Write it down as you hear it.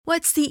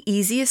What's the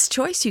easiest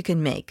choice you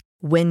can make?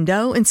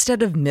 Window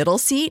instead of middle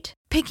seat?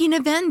 Picking a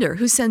vendor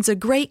who sends a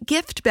great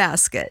gift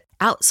basket?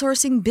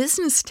 Outsourcing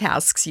business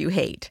tasks you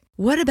hate?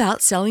 What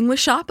about selling with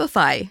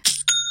Shopify?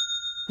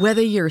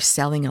 Whether you're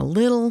selling a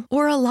little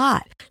or a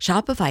lot,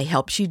 Shopify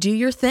helps you do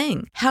your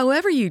thing,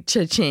 however you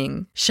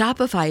cha-ching.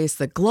 Shopify is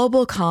the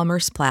global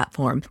commerce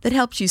platform that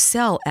helps you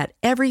sell at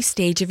every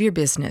stage of your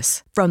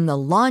business. From the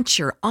launch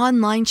your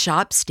online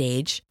shop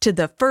stage to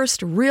the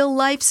first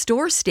real-life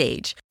store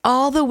stage,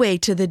 all the way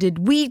to the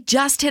did we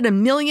just hit a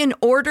million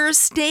orders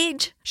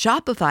stage.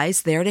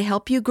 Shopify's there to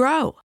help you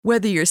grow.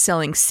 Whether you're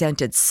selling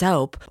scented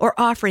soap or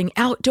offering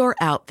outdoor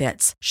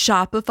outfits,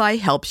 Shopify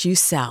helps you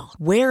sell.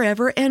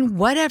 Wherever and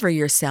whatever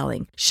you're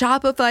selling,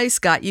 Shopify's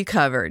got you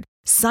covered.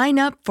 Sign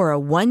up for a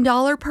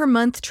 $1 per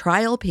month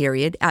trial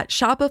period at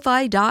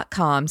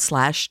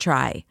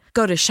shopify.com/try.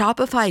 Go to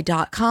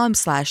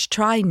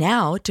shopify.com/try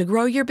now to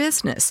grow your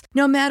business,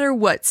 no matter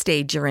what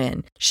stage you're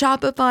in.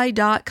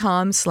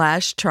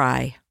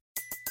 Shopify.com/try.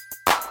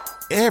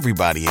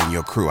 Everybody in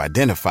your crew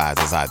identifies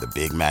as either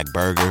Big Mac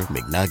Burger,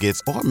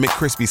 McNuggets, or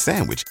McCrispy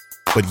Sandwich.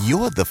 But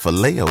you're the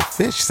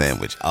Filet-O-Fish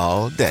Sandwich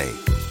all day.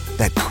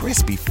 That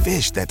crispy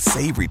fish, that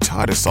savory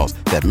tartar sauce,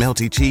 that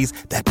melty cheese,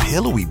 that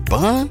pillowy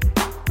bun.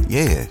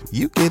 Yeah,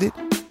 you get it.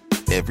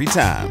 Every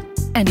time.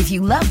 And if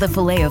you love the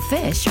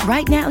Filet-O-Fish,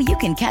 right now you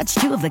can catch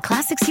two of the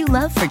classics you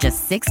love for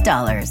just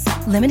 $6.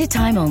 Limited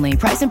time only.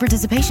 Price and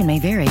participation may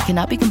vary.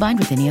 Cannot be combined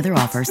with any other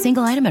offer.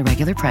 Single item at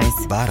regular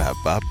price.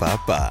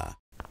 Ba-da-ba-ba-ba.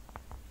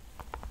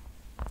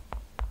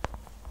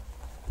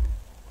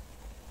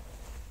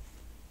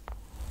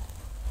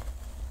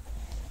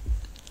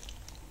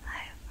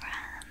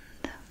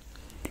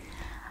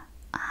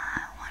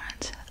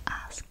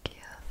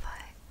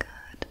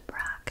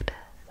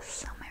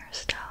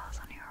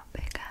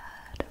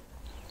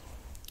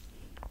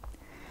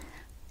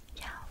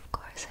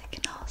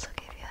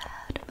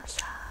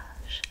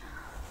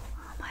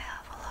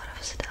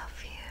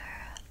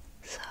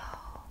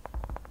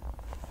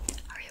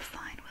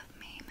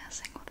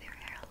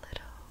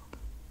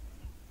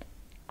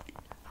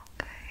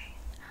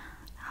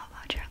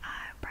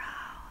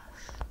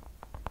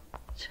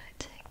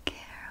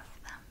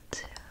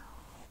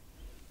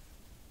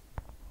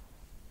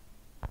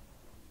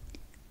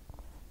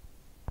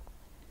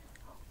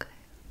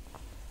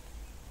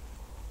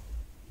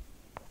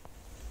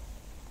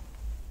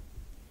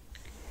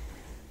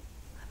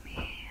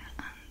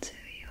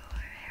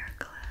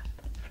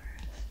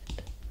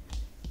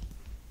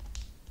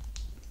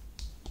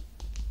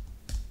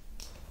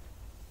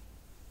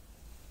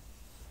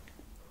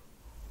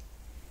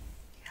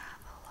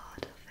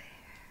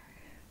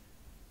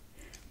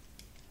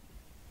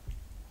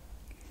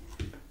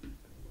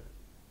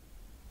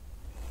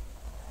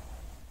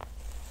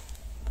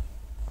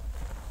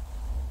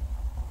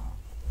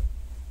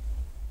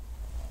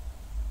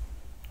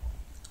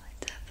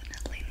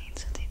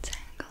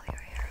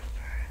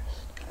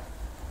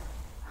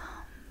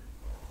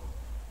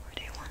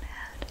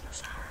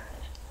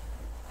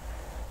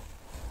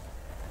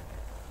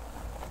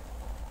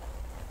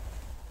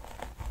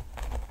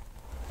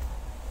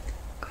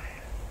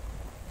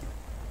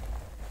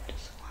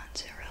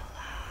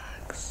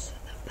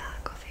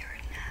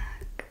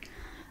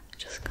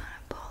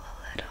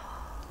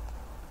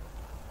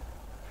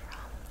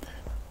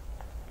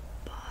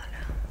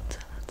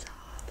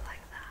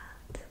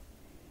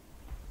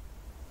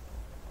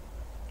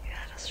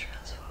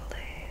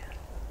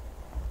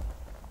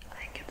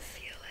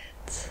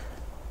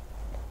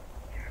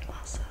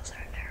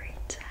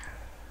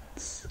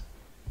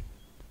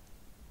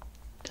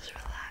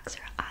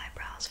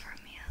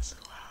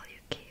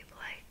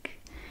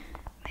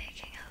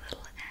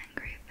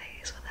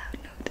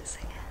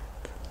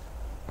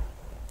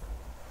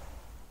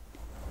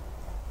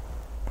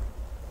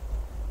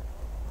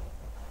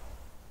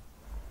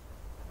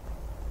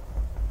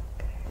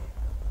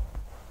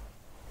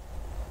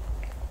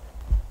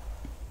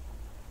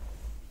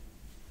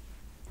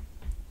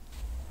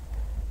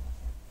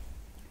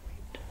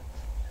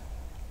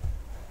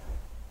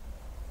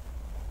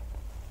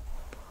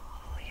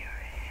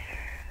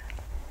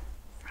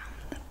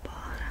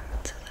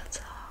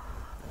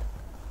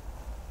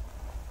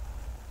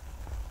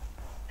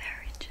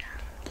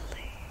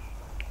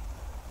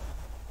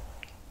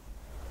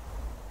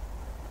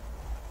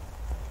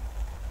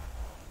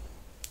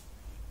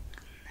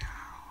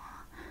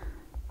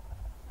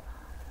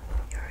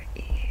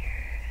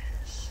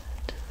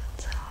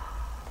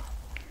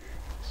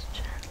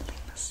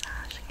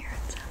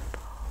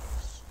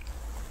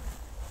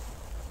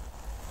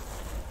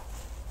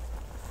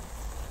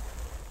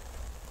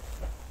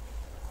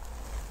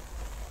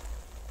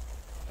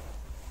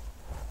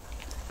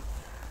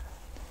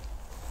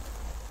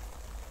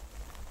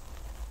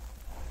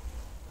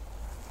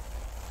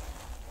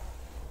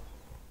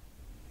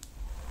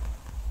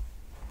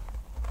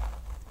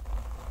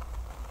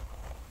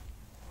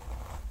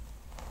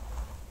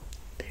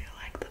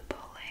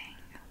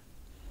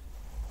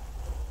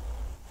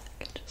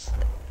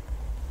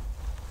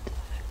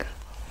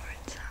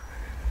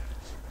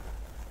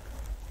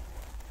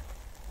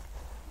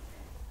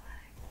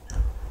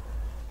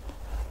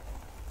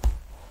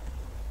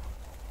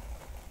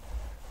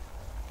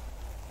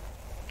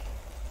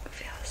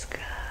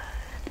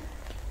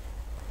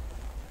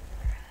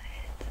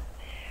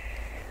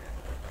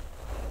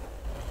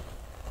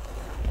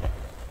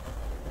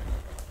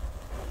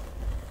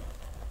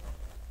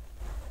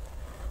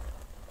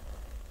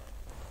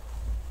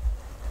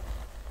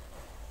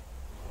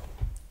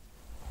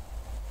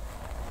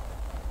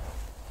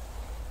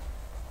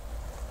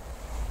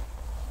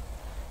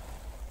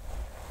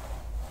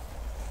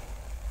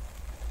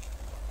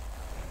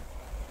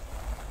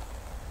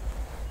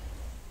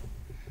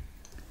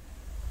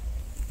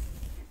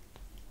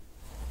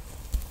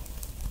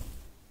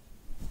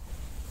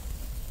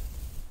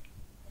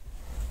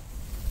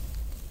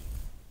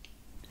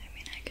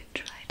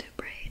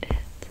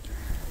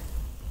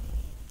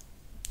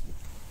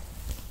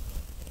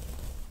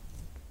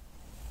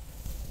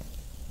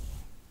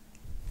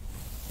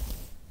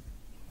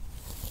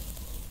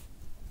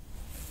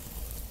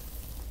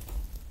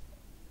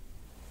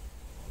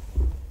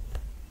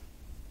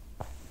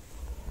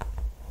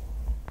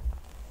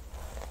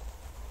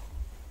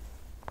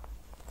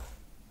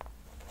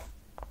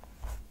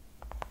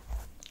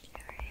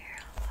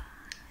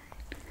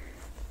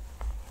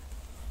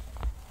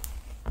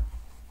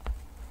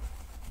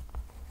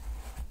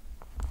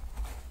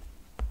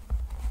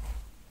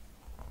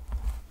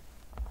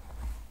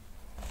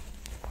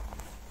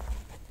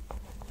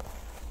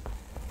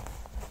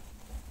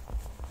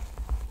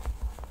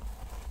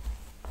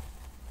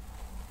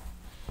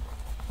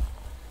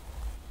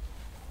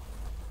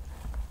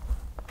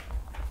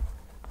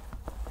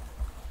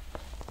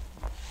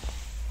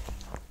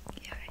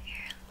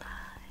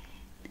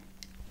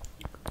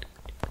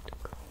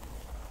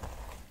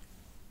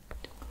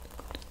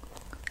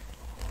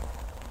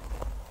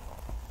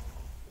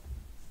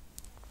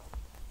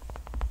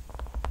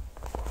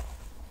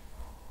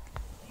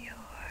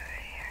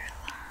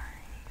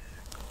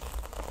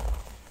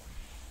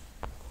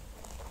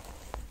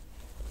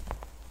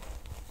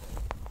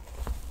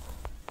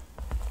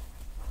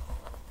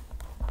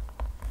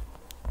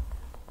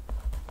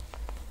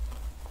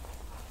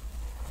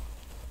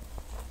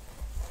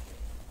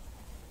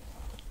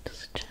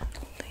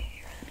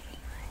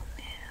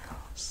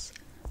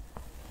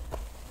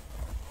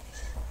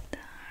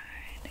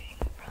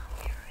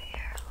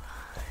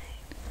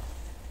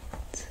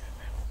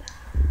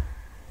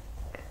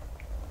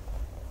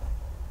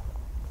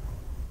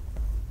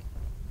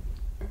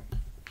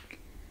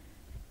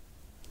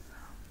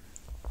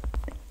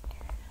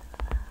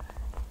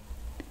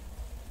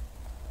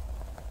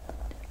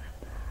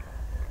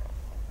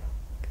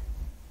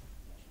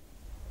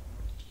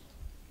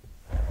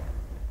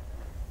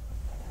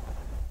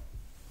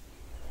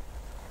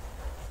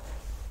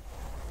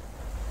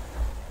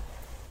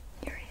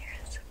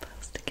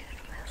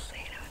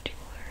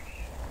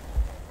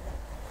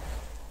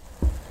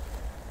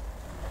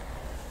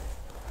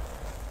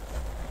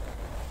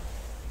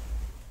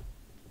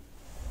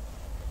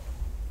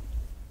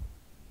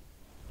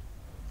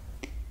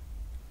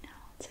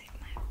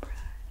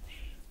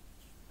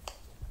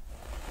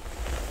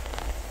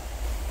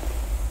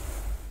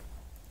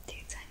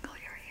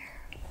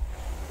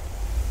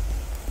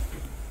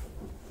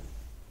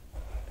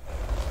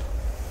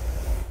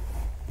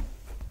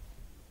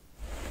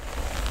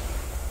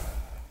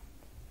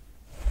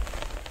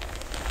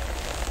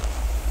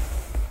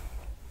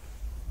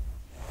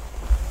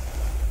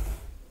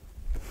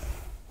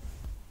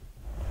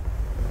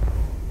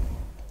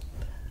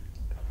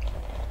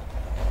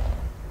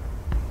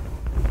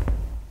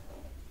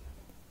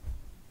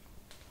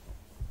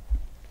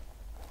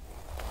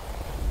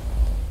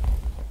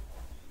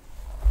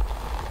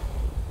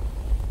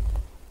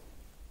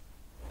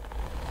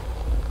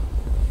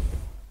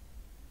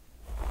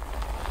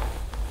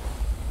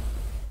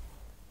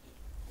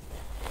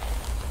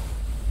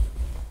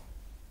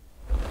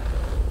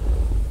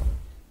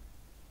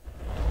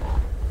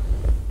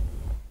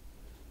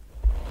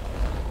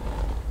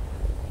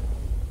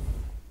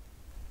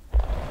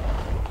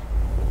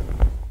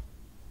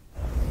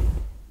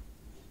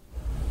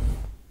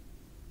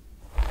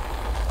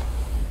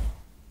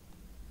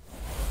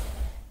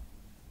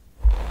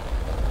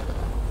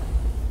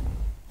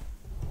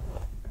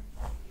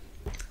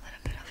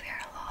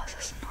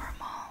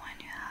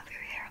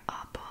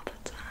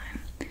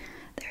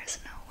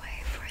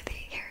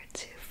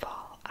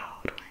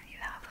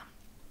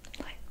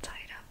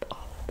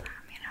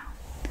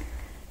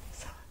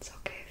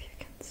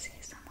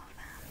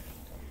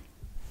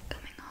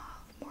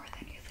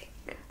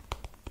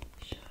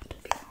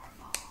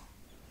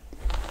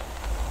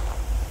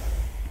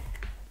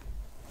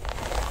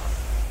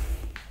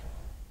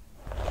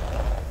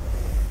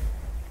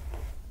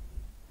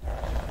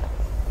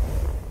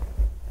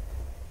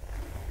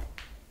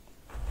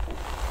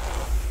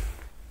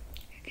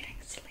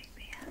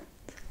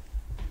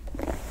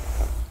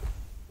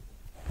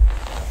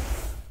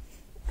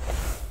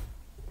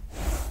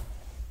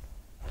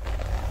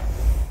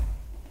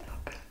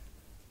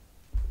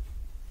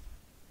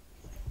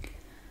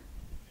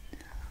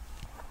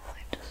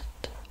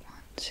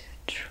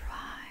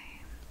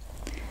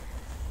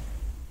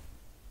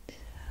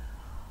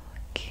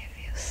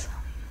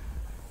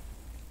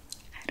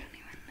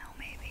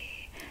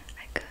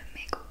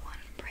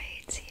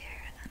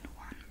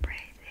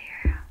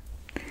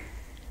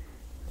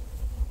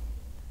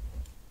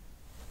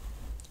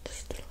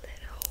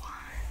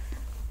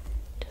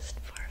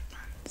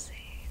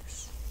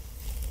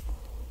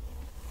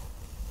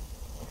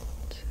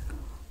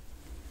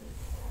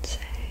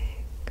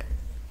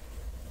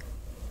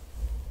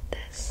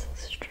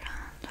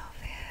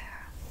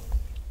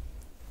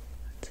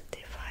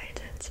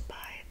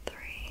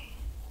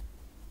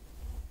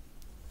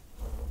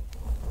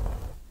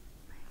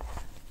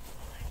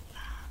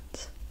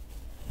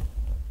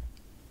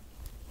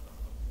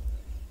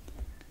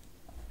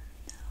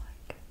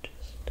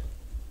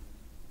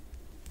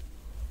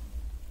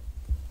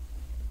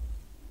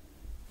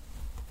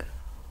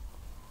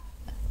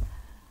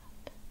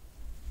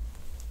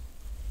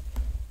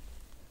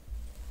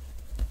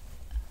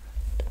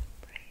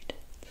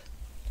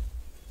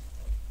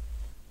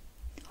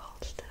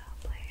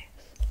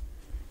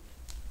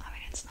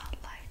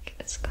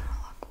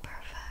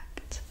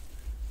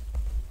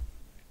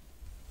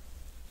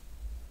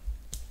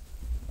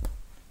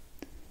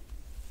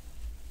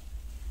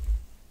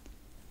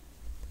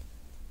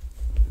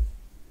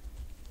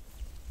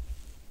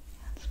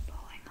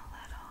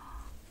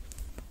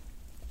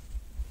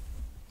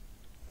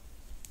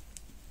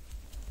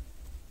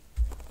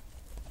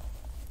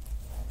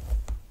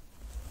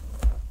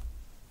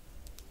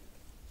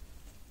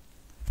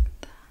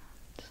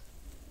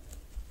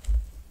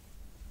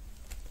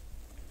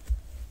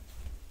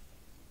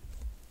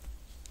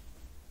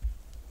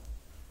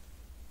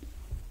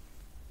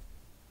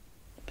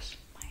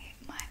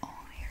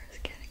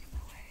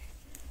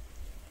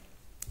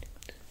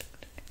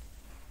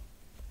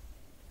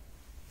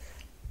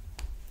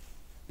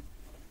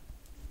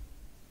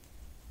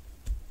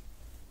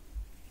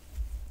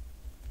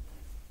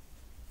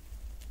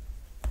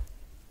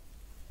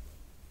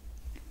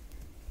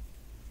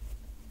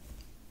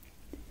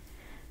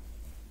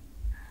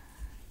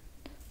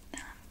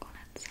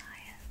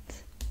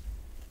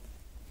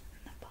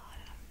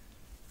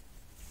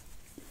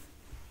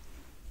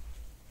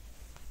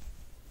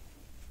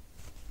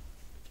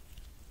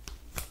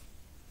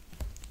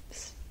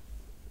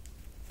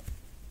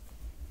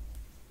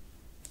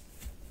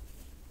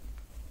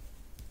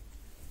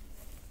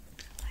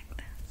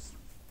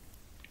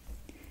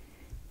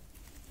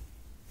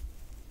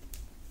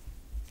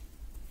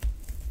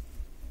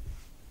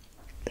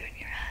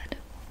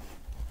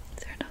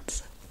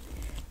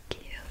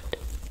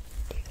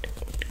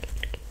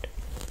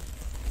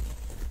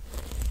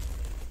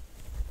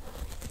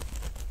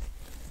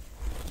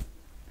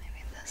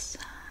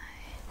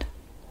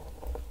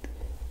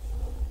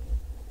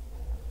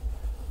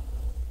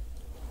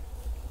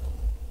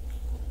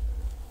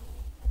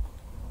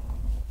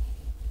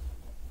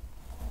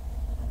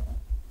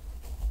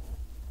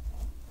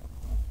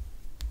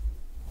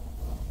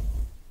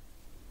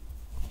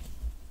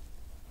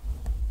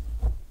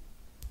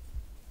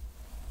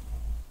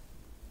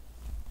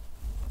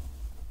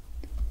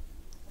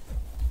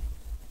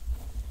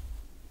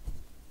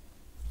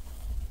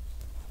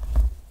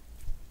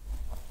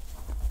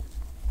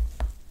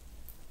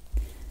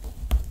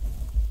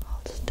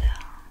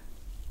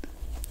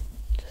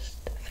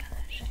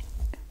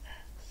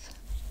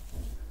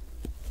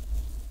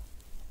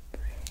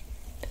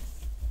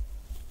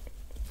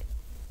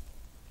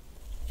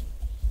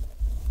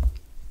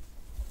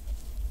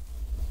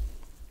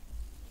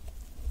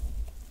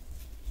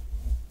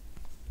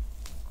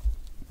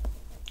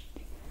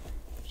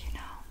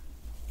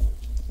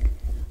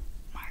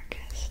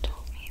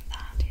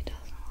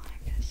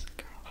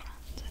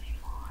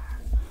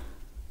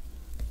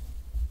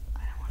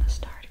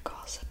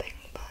 gossiping,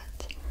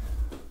 but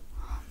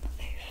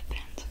they've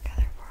been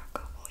together for a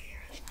couple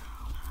years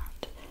now,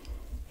 and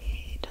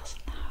he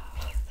doesn't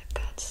have the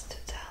guts to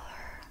tell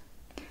her.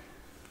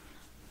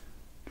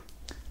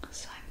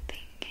 So I'm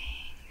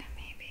thinking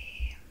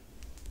maybe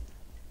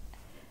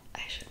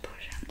I should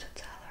push him to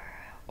tell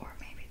her, or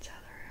maybe tell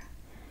her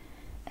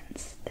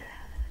instead.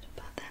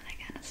 But then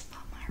again, it's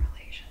not my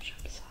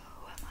relationship, so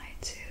who am I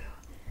to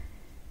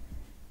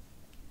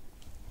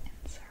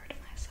insert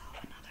myself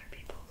in other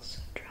people's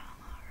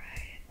drama,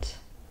 right?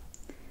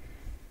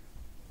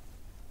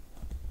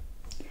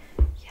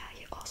 Yeah,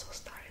 he also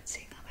started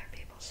seeing other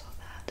people, so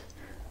that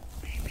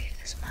maybe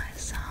is my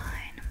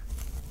sign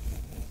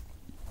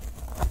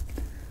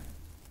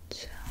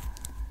to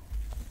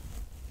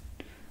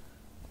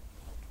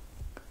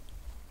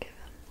give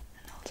him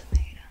an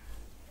ultimatum.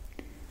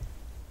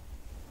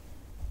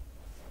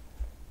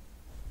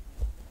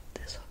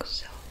 This looks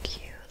so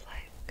cute,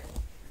 like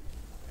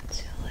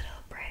 2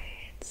 little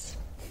braids.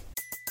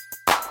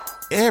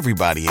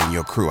 Everybody in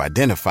your crew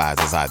identifies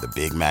as either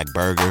Big Mac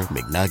Burger,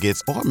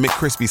 McNuggets, or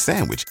McCrispy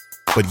Sandwich.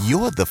 But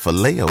you're the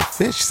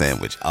Filet-O-Fish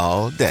Sandwich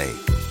all day.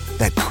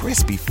 That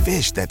crispy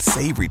fish, that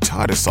savory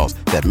tartar sauce,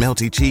 that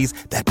melty cheese,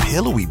 that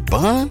pillowy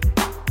bun.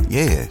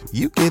 Yeah,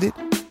 you get it.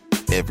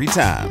 Every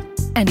time.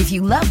 And if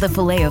you love the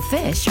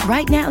Filet-O-Fish,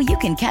 right now you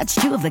can catch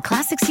 2 of the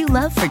classics you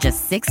love for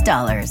just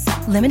 $6.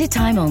 Limited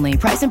time only.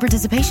 Price and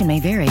participation may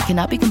vary.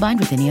 Cannot be combined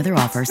with any other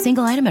offer.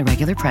 Single item at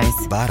regular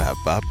price.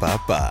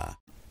 Ba-da-ba-ba-ba.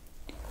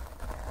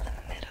 The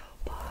middle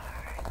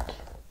part.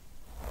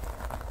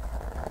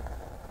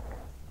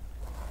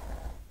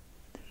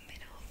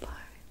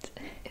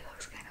 It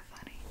looks kind of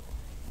funny.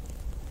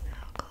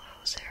 Now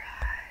close your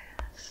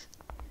eyes.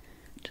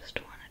 Just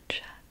want to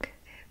check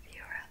if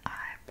your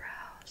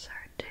eyebrows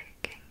are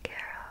taken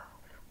care of.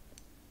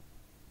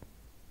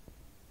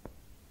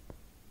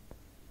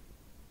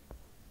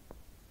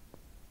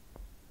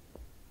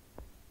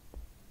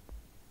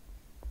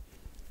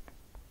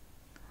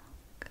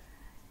 Okay.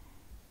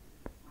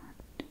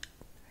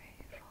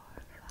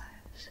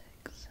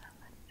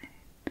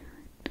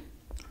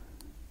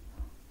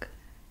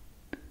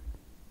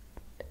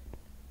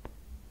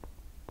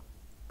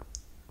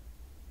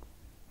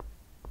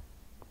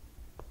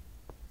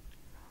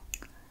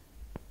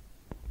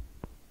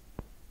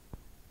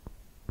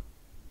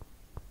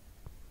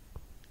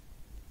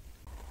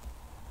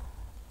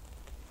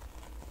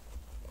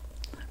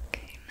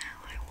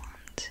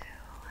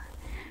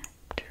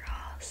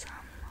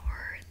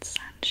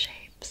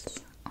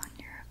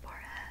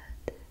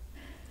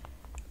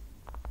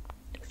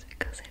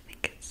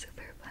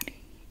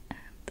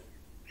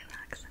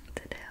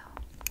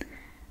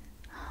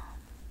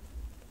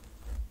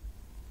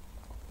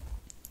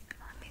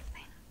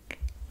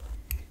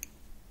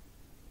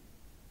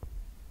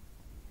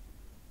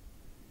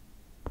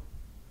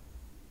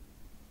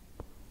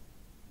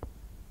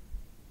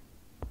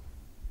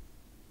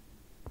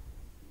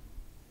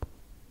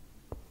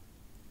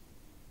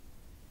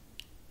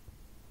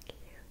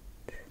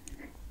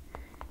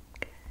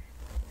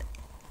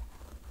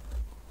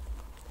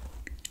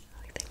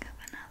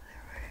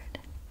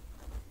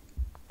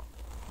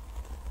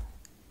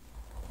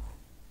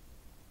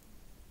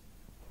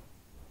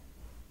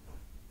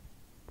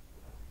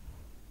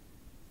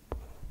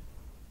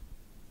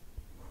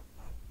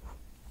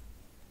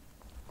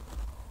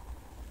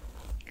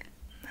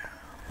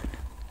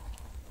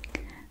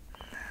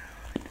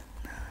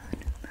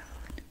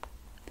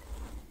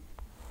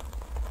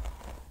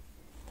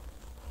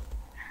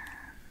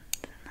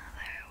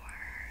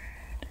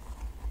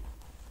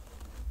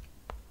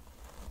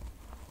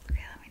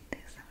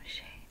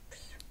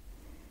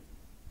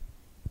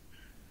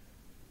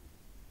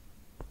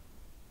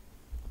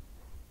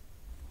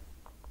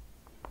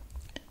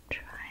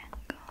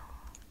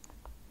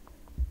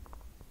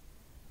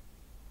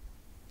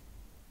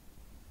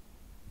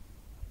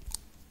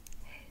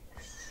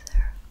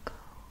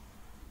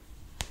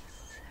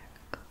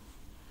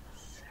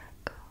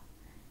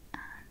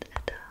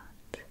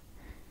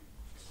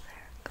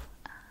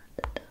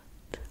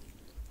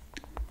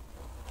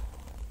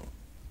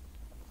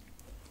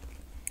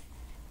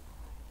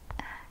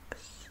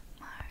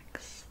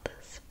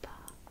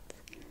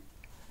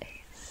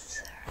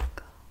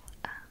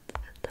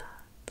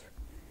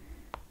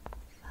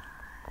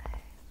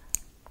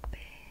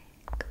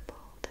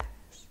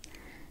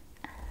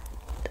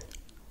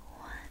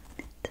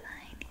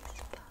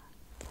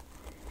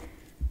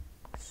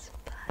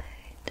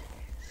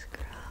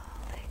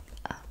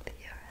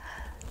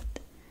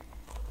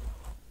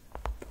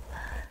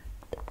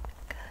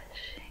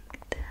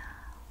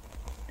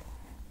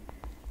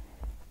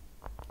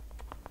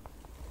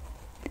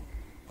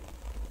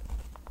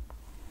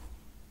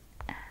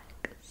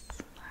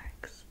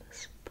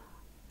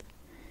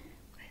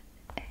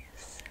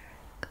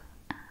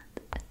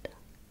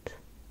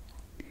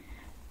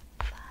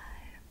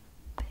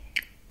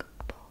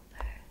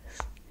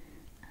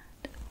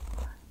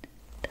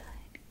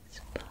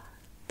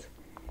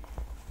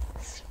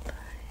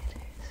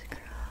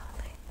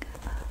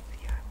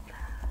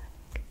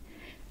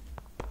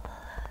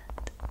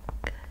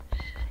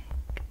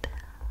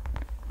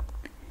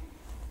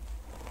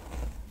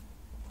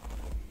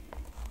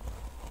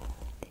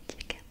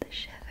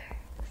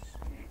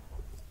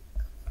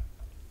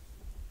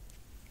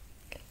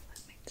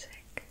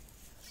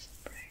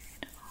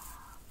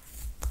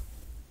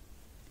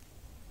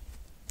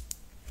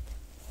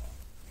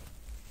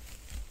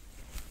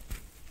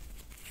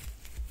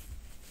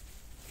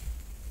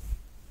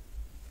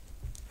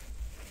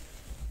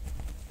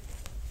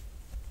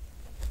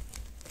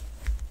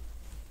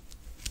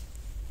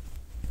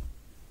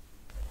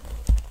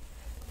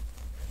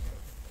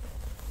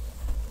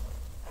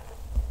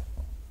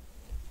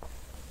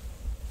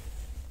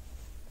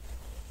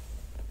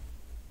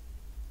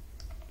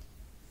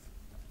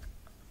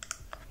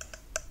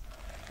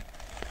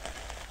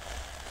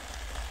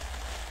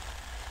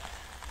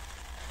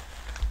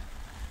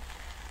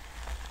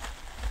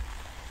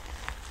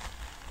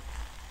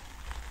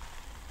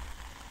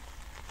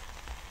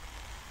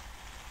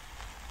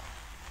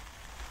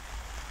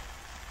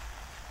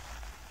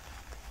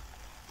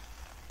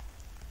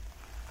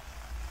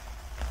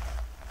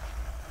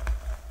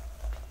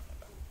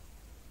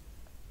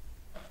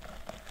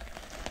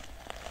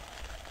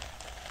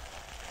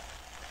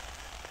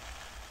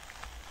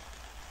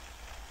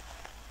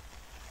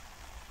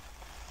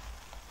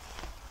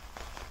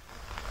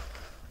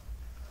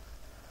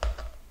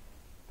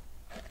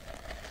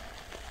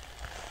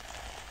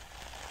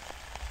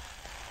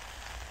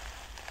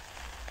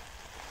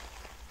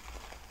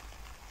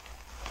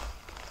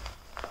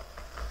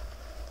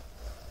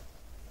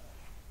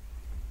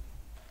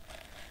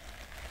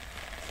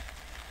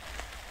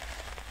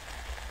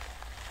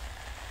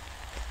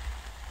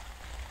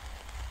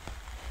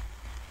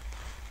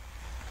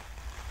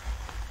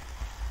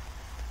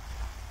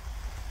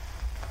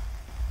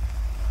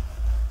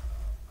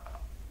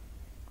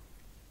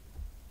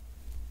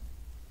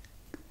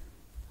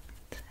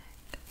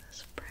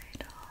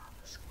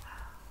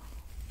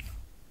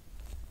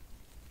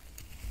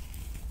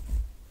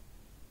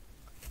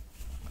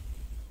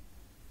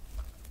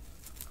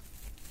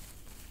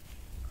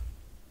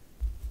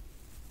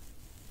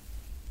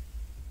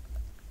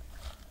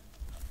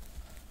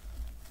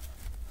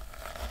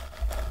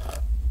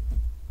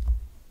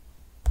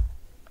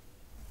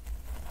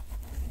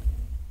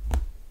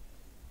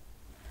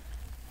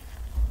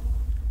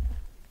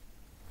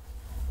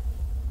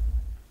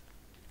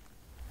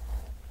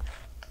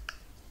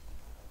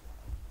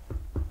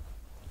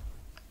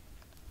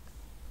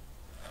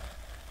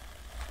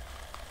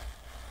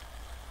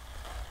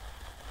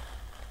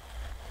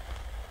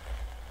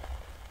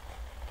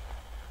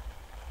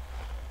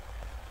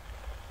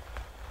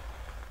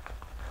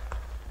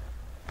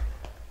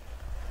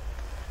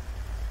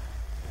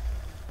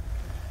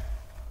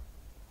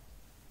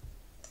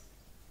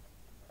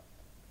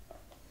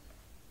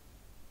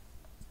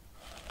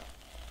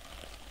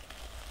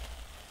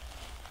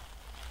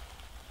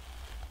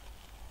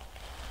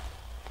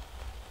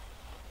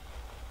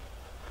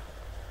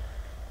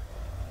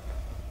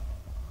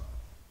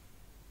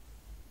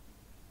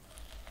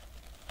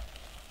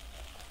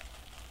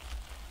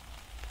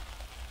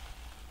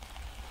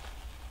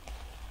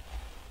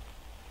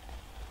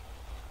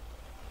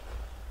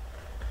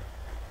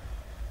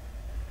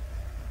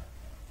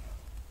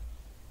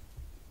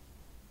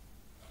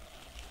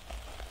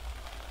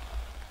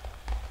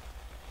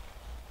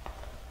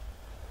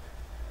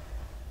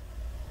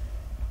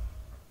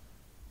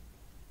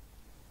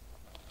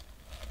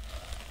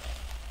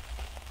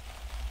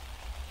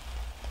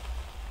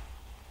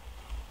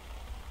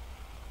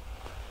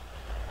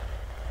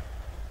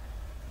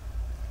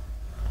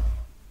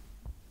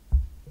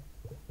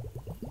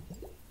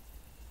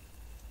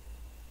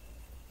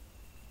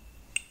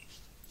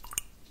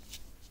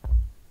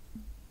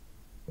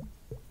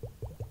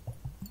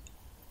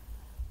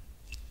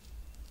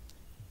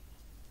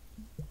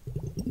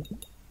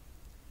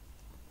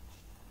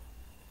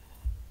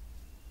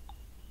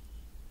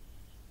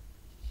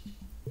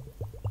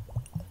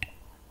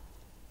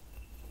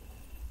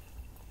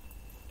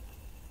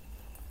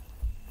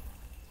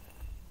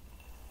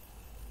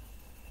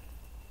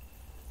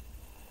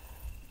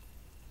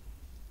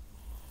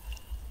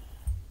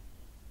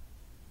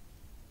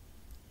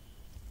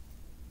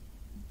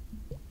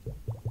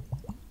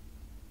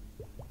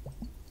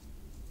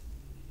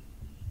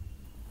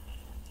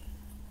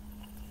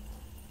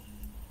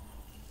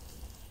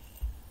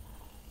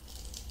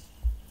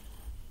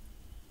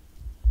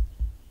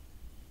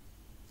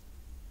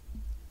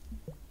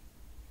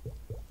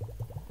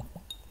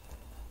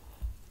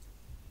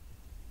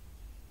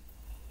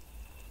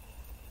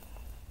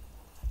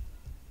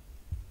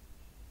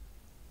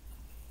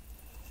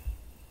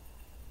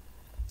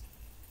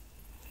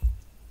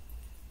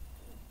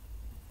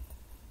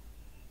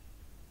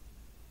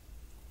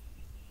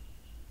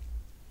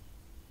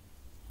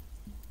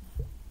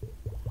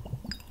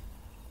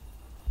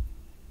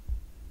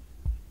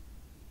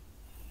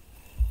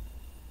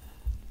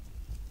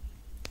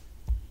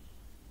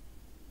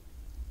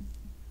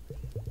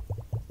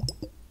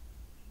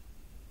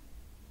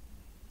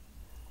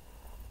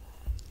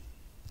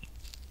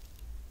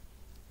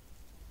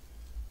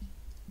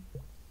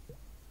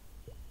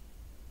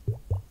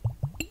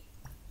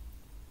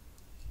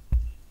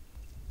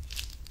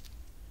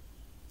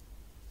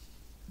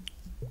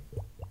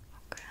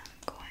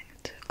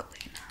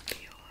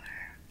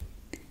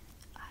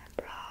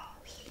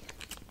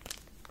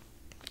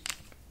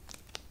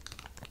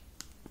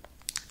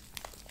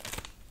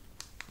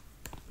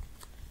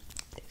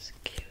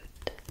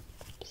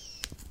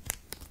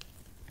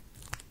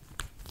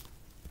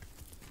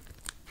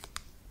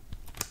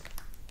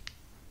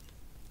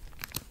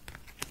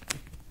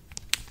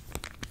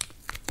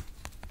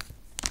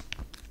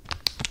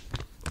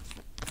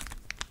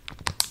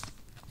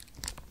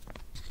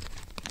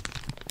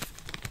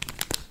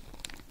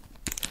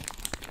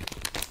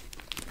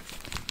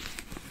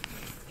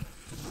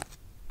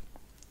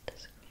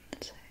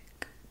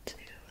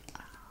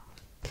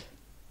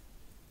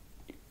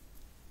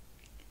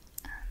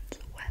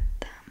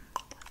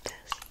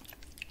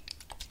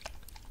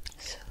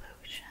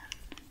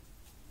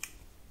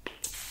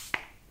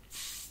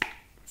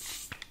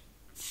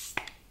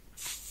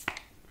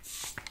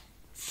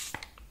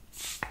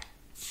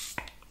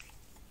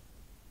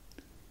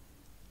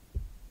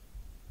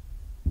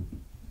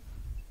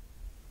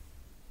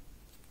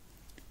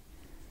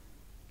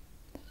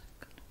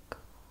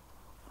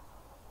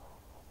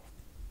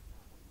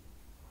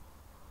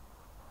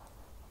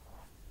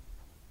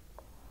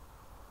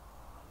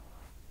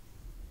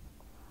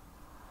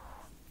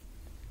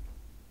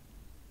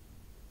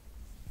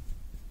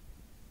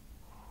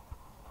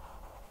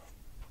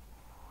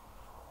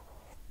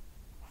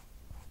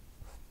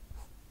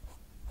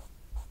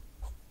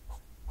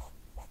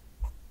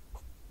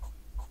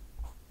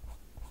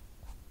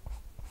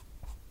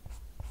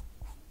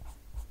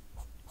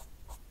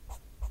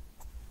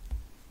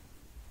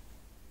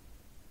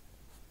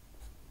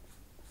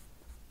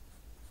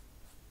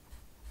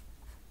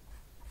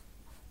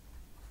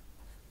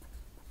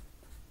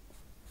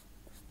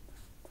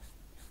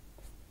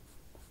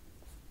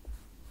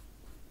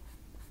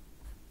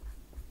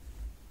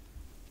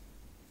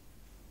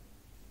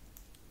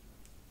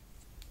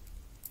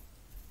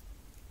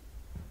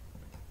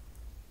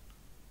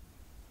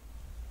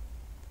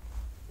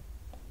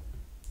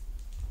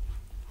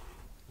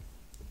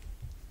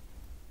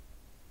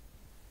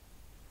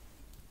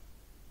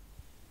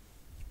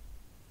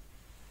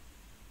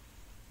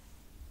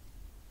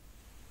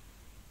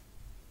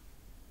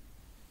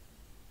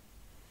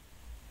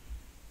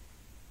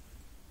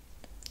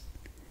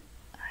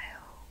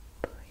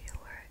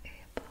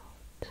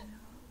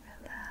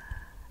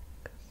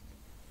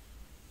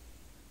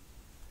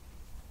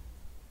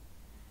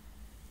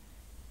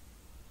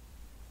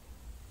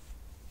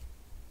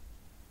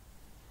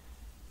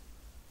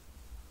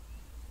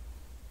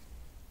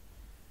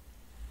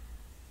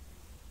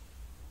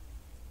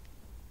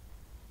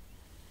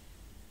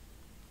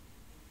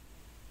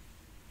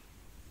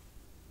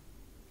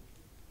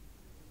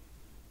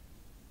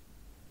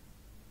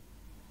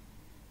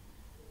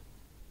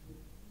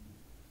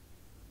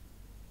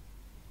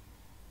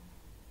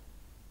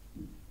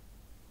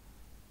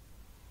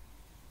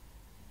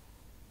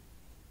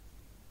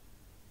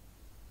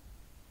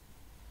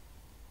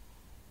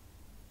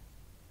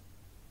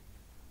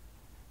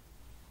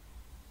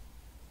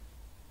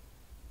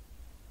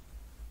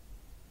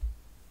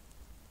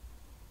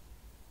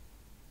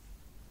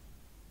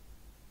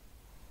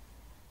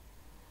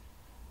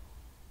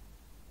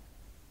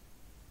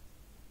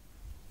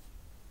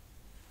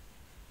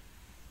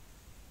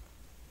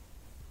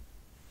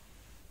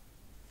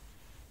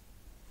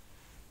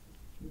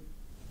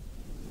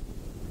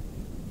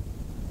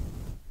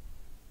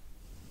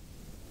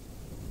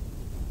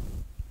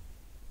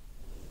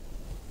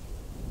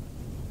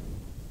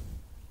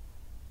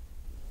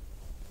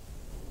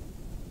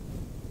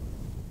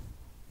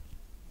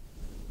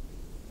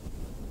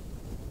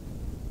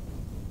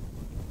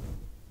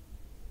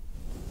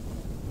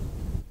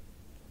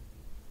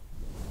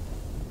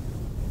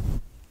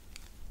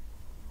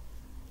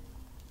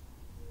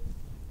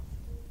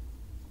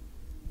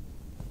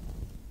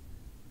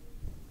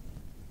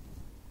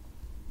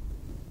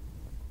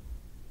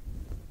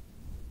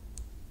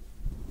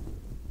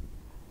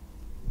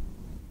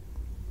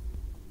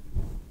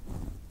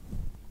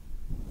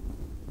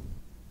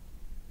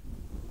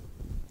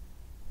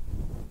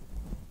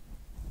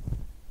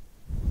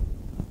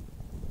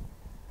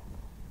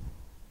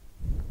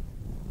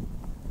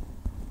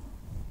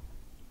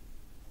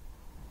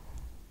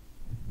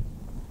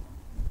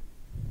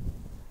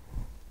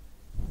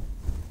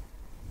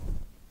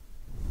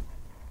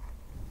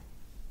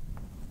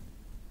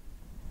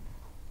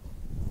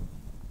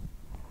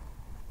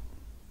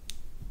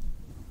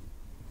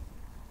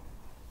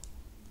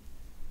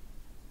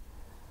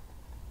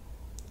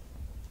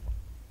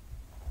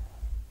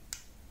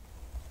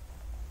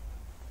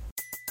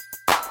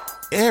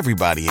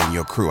 Everybody in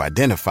your crew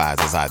identifies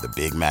as either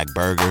Big Mac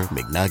Burger,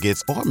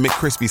 McNuggets, or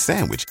McCrispy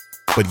Sandwich.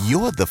 But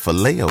you're the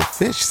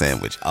Filet-O-Fish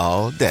Sandwich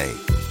all day.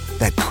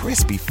 That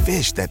crispy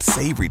fish, that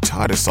savory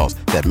tartar sauce,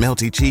 that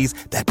melty cheese,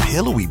 that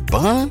pillowy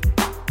bun.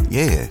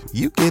 Yeah,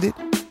 you get it.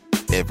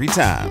 Every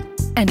time.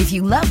 And if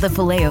you love the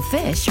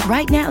Filet-O-Fish,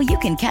 right now you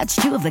can catch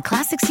two of the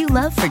classics you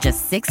love for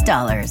just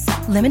 $6.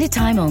 Limited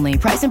time only.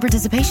 Price and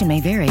participation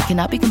may vary.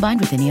 Cannot be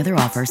combined with any other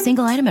offer.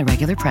 Single item at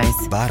regular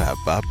price.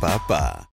 Ba-da-ba-ba-ba.